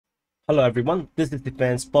Hello everyone, this is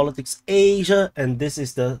Defense Politics Asia, and this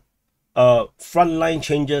is the Frontline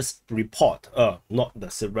Changes report. Not the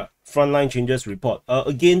SITREP. Frontline Changes report.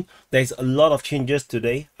 Again, there's a lot of changes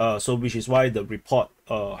today. So which is why the report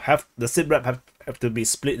the SITREP have to be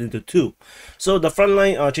split into two. So the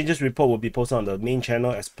Frontline Changes report will be posted on the main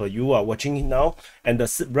channel as per you are watching it now, and the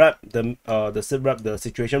SITREP, the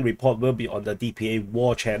situation report will be on the DPA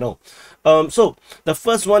War channel. So the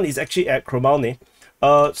first one is actually at Krokhmalne.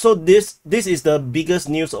 So this is the biggest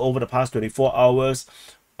news over the past 24 hours.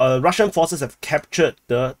 Russian forces have captured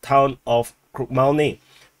the town of Krokmalne,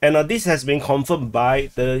 and this has been confirmed by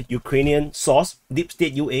the Ukrainian source, Deep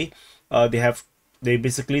State UA.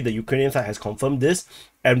 The Ukrainian side has confirmed this,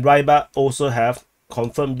 and Ryba also have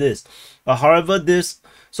confirmed this. However,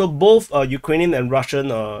 so both Ukrainian and Russian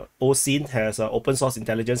OSINT has open source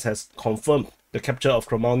intelligence has confirmed the capture of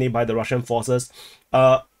Krokmalne by the Russian forces.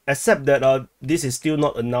 Except that this is still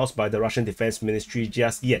not announced by the Russian Defense Ministry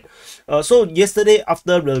just yet. So yesterday,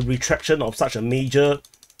 after the retraction of such a major,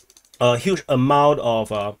 huge amount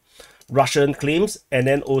of Russian claims, and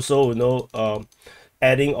then also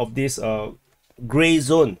adding of this gray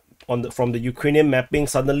zone from the Ukrainian mapping,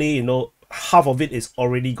 suddenly half of it is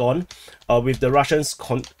already gone, with the Russians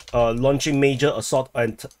launching major assault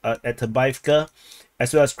at Tabaivka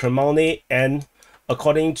as well as Krokmalne. And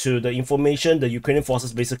according to the information, the Ukrainian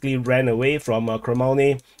forces basically ran away from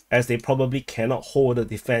Krokhmalne, as they probably cannot hold the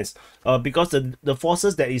defense. Because the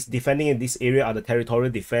forces that is defending in this area are the territorial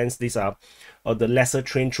defense. These are the lesser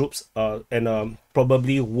trained troops and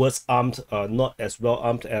probably worse armed, not as well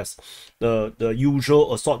armed as the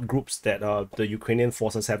usual assault groups that the Ukrainian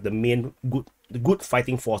forces have, the good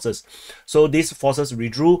fighting forces. So these forces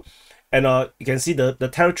withdrew, and you can see the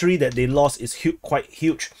territory that they lost is quite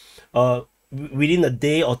huge. Within a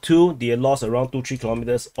day or two, they lost around 2-3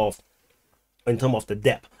 kilometers in terms of the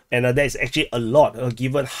depth, and that is actually a lot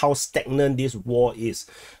given how stagnant this war is.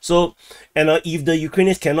 So, and if the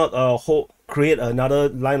Ukrainians cannot create another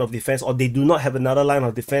line of defense, or they do not have another line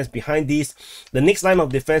of defense behind this, the next line of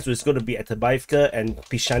defense is going to be at Tabaivka and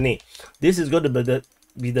Pishane. This is going to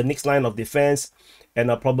be the next line of defense,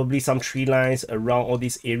 and probably some tree lines around all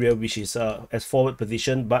this area, which is as forward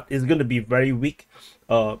position, but it's going to be very weak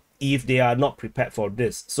if they are not prepared for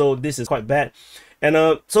this. So this is quite bad. And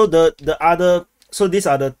so these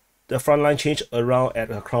are the frontline change around at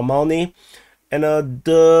Krokhmalne, and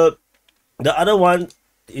the other one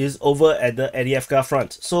is over at the Avdiivka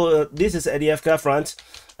front. So this is Avdiivka front.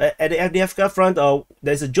 At the Avdiivka front,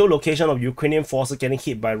 there's a geolocation of Ukrainian forces getting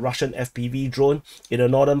hit by Russian FPV drone in the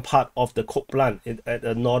northern part of the Krokmalne, at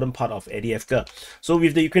the northern part of Avdiivka. So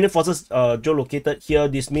with the Ukrainian forces geolocated here,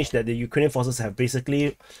 this means that the Ukrainian forces have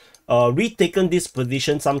basically retaken this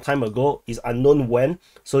position some time ago. Is unknown when.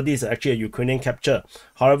 So this is actually a Ukrainian capture.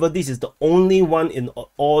 However, this is the only one in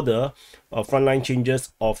all the frontline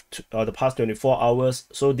changes of the past 24 hours.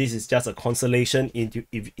 So this is just a consolation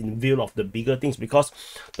in view of the bigger things, because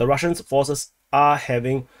the Russian forces are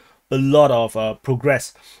having a lot of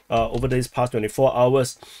progress over these past 24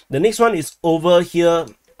 hours. The next one is over here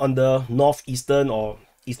on the northeastern or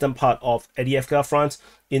eastern part of Avdiivka front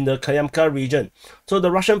in the Kamyanka region. So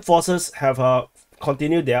the Russian forces have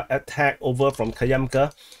continued their attack over from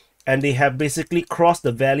Kamyanka, and they have basically crossed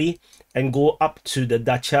the valley and go up to the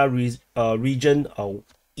Dacha region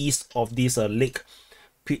east of this lake,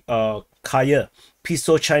 Kaya,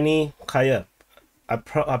 Pisochani Kaya. I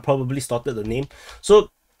probably started the name.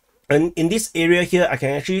 So, and in this area here, I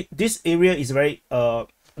can actually, this area is very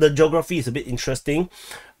the geography is a bit interesting.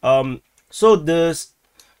 So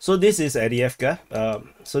this is Avdiivka.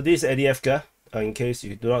 So this is Avdiivka, in case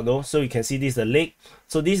you do not know. So you can see this is the lake.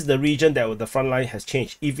 So this is the region that the front line has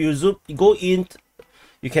changed. If you go in,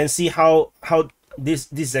 you can see how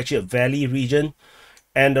this is actually a valley region,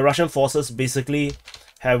 and the Russian forces basically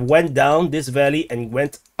have went down this valley and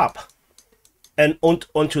went up and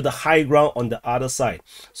onto the high ground on the other side.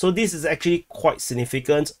 So this is actually quite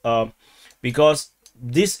significant, because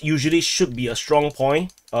this usually should be a strong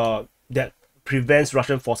point that prevents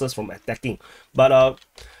Russian forces from attacking. But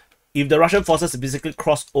if the Russian forces basically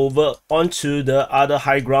cross over onto the other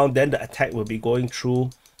high ground, then the attack will be going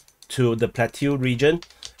through to the plateau region,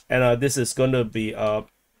 and this is going to be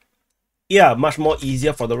much more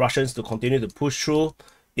easier for the Russians to continue to push through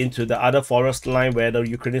into the other forest line, where the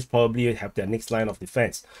Ukrainians probably have their next line of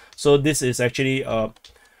defense. So this is actually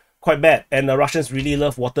quite bad, and the Russians really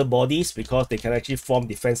love water bodies, because they can actually form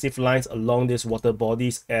defensive lines along these water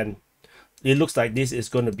bodies, and it looks like this is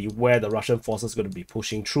going to be where the Russian forces are going to be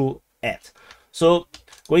pushing through at. So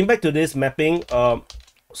going back to this mapping,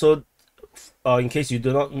 so in case you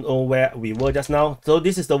do not know where we were just now. So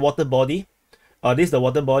this is the water body. This is the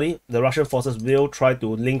water body. The Russian forces will try to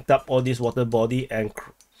link up all this water body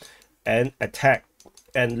and attack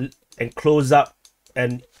and close up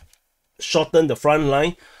and shorten the front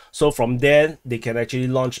line. So from there, they can actually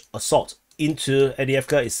launch assault into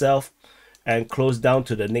Avdiivka itself and close down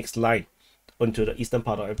to the next line onto the eastern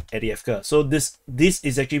part of Avdiivka. So this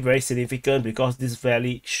is actually very significant because this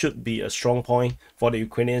valley should be a strong point for the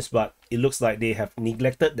Ukrainians, but it looks like they have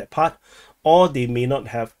neglected that part, or they may not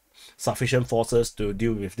have sufficient forces to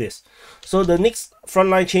deal with this. So the next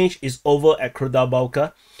frontline change is over at Kruta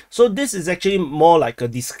Balka. So this is actually more like a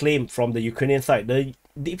disclaim from the Ukrainian side. The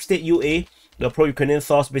Deep State UA, the pro-Ukrainian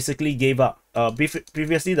source, basically gave up.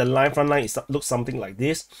 Previously, the front line looks something like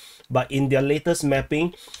this, but in their latest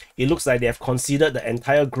mapping, it looks like they have considered the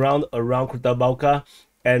entire ground around Kruta Balka,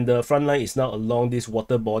 and the front line is now along this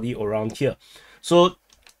water body around here. So,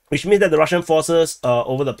 which means that the Russian forces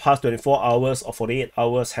over the past 24 hours or 48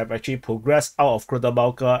 hours have actually progressed out of Kruta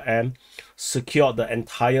Balka and secured the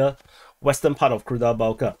entire western part of Kruta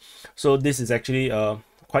Balka. So this is actually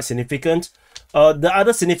quite significant. The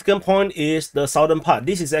other significant point is the southern part.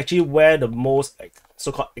 This is actually where the most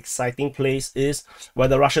so-called exciting place is, where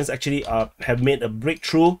the Russians actually have made a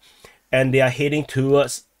breakthrough, and they are heading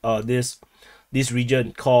towards this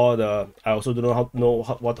region called I also don't know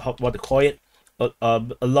what to call it,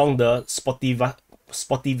 along the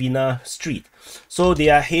Sportivina street. So they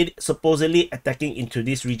are supposedly attacking into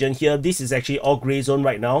this region here. This is actually all gray zone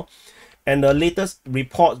right now, and the latest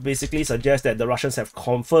reports basically suggest that the Russians have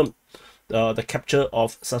confirmed the capture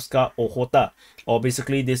of Savska Ochota, or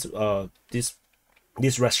basically this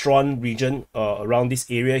restaurant region around this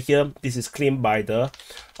area here. This is claimed by this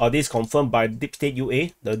is confirmed by Deep State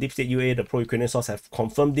UA. The Deep State UA, the pro-Ukrainian source, have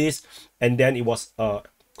confirmed this, and then it was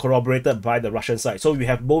corroborated by the Russian side. So we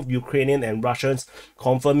have both Ukrainian and Russians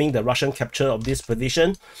confirming the Russian capture of this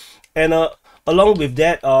position. And along with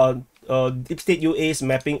that, Deep State UA's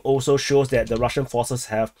mapping also shows that the Russian forces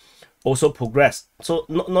have also progressed. So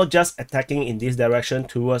not just attacking in this direction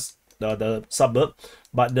towards the suburb,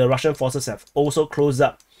 but the Russian forces have also closed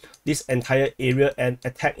up this entire area and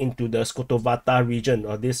attacked into the Skotovata region,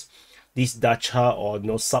 or this dacha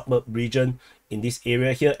or suburb region in this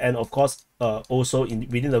area here, and of course also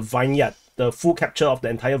within the vineyard, the full capture of the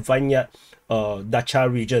entire vineyard dacha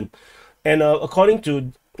region. And according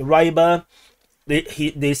to Raiba,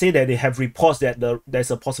 they say that they have reports that there's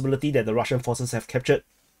a possibility that the Russian forces have captured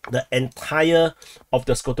the entire of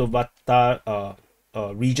the Skotovata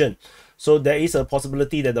region. So there is a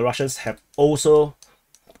possibility that the Russians have also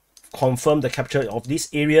confirmed the capture of this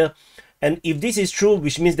area. And if this is true,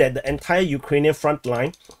 which means that the entire Ukrainian front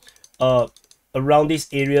line around this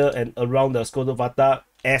area and around the Skotovata,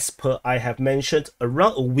 as per I have mentioned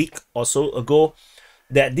around a week or so ago,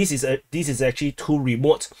 that this is actually too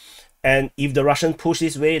remote, and if the Russians push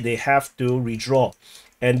this way, they have to redraw,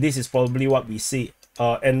 and this is probably what we see.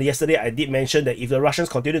 And yesterday I did mention that if the Russians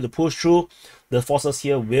continue to push through, the forces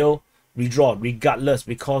here will redraw regardless,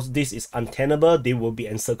 because this is untenable. They will be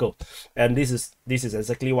encircled, and this is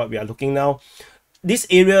exactly what we are looking now. This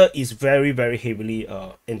area is very, very heavily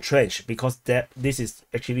entrenched, because this is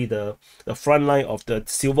actually the front line of the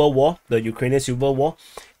civil war, the Ukrainian civil war.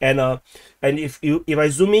 And if I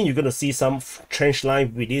zoom in, you're going to see some trench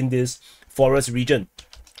line within this forest region.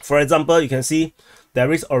 For example, you can see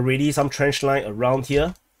there is already some trench line around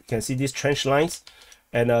here. You can see these trench lines,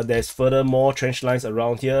 and there's further more trench lines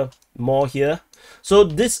around here, more here. So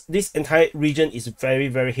this entire region is very,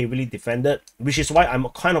 very heavily defended, which is why I'm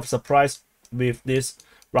kind of surprised with this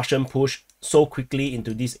Russian push so quickly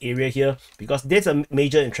into this area here, because there's a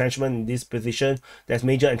major entrenchment in this position, there's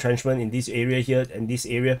major entrenchment in this area here and this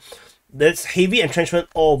area. There's heavy entrenchment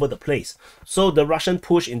all over the place. So the Russian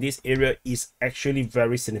push in this area is actually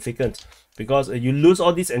very significant, because you lose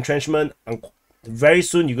all this entrenchment, and very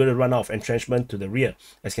soon you're going to run out of entrenchment to the rear.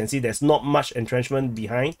 As you can see, there's not much entrenchment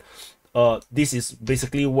behind. This is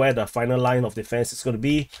basically where the final line of defense is going to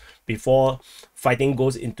be before fighting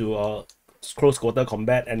goes into close quarter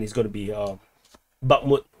combat, and it's going to be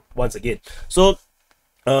Bakhmut once again. So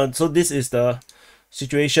this is the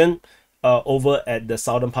situation over at the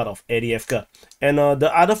southern part of Avdiivka. And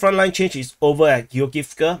the other frontline change is over at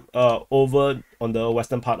Heorhiivka, over on the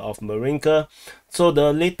western part of Marinka. So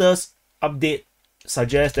the latest update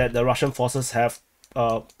suggests that the Russian forces have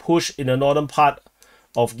pushed in the northern part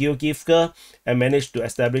of Heorhiivka and managed to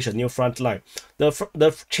establish a new front line.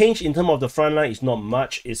 The change in terms of the front line is not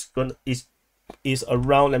much. Is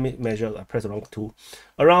around, let me measure, I press around 2,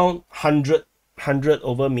 around 100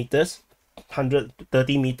 over meters.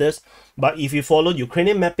 130 meters, but if you follow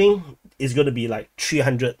Ukrainian mapping, it's going to be like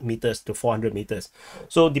 300 meters to 400 meters.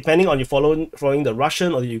 So depending on you following the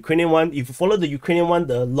Russian or the Ukrainian one, if you follow the Ukrainian one,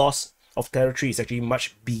 the loss of territory is actually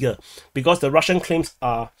much bigger because the Russian claims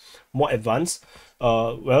are more advanced,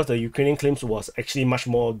 whereas the Ukrainian claims was actually much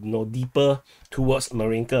more, you know, deeper towards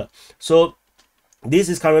Marinka. So this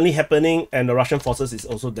is currently happening, and the Russian forces is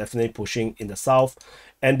also definitely pushing in the south,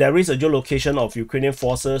 and there is a geolocation of Ukrainian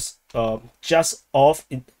forces just off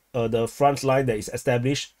in, the front line that is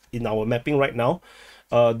established in our mapping right now.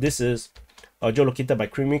 This is geolocated by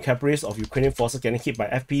Crimean Caprice of Ukrainian forces getting hit by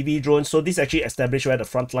FPV drones. So this actually established where the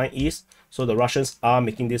front line is. So the Russians are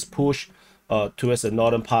making this push towards the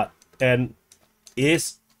northern part, and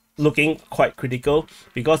is looking quite critical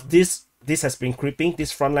because this has been creeping.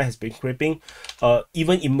 This front line has been creeping.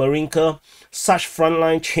 Even in Marinka, such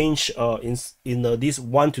frontline change in this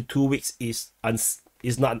 1 to 2 weeks is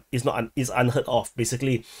unheard of,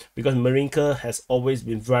 basically, because Marinka has always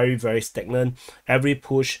been very, very stagnant. Every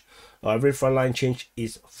push, every frontline change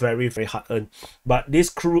is very, very hard earned. But this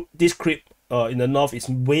creep in the north is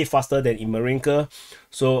way faster than in Marinka.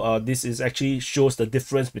 So this is actually shows the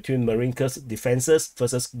difference between Marinka's defenses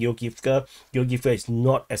versus Georgievka. Georgievka is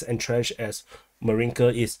not as entrenched as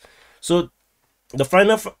Marinka is. So the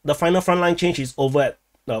final frontline change is over at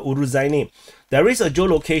Urozhaine. There is a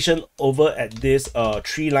geolocation over at this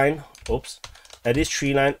tree line. At this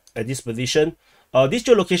tree line, at this position. This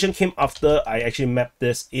geolocation came after I actually mapped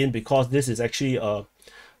this in, because this is actually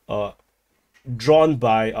drawn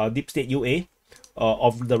by Deep State UA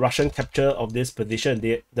of the Russian capture of this position.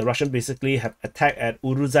 The Russian basically have attacked at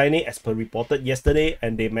Urozhaine as per reported yesterday,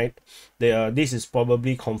 and this is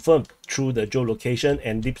probably confirmed through the geolocation,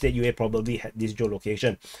 and Deep State UA probably had this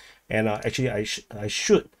geolocation. And actually I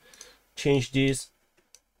should change this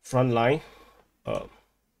front line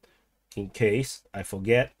in case I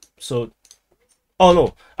forget. So oh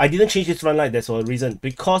no, I didn't change this front line. That's for a reason,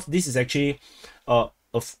 because this is actually a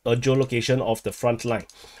geolocation of the front line.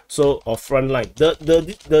 So front line,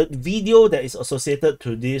 the video that is associated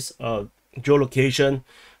to this geolocation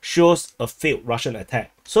shows a failed Russian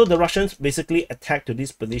attack. So the Russians basically attacked to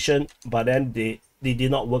this position, but then they did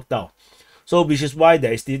not work out. So which is why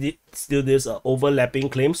there is still this overlapping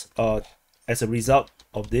claims as a result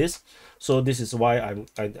of this. So this is why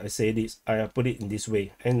I say this. I put it in this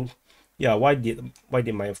way. And yeah, why did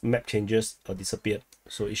my map changes disappear?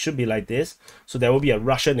 So it should be like this. So there will be a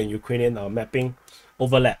Russian and Ukrainian mapping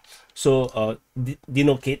overlap. So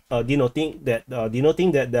denoting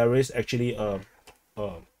that there is actually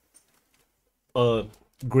a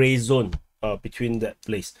gray zone between that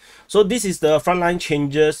place. So this is the frontline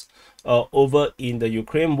changes over in the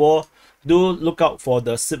Ukraine war. Do look out for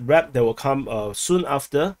the SITREP that will come soon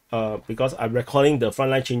after, because I'm recording the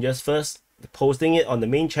frontline changes first, posting it on the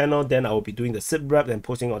main channel, then I will be doing the SITREP and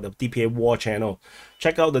posting on the DPA war channel.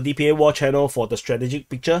 Check out the DPA war channel for the strategic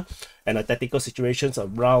picture and the tactical situations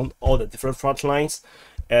around all the different front lines.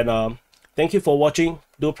 And thank you for watching.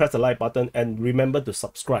 Do press the like button and remember to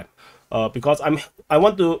subscribe, because I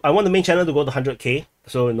want the main channel to go to 100K.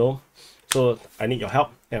 So so I need your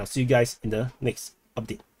help, and I'll see you guys in the next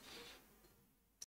update.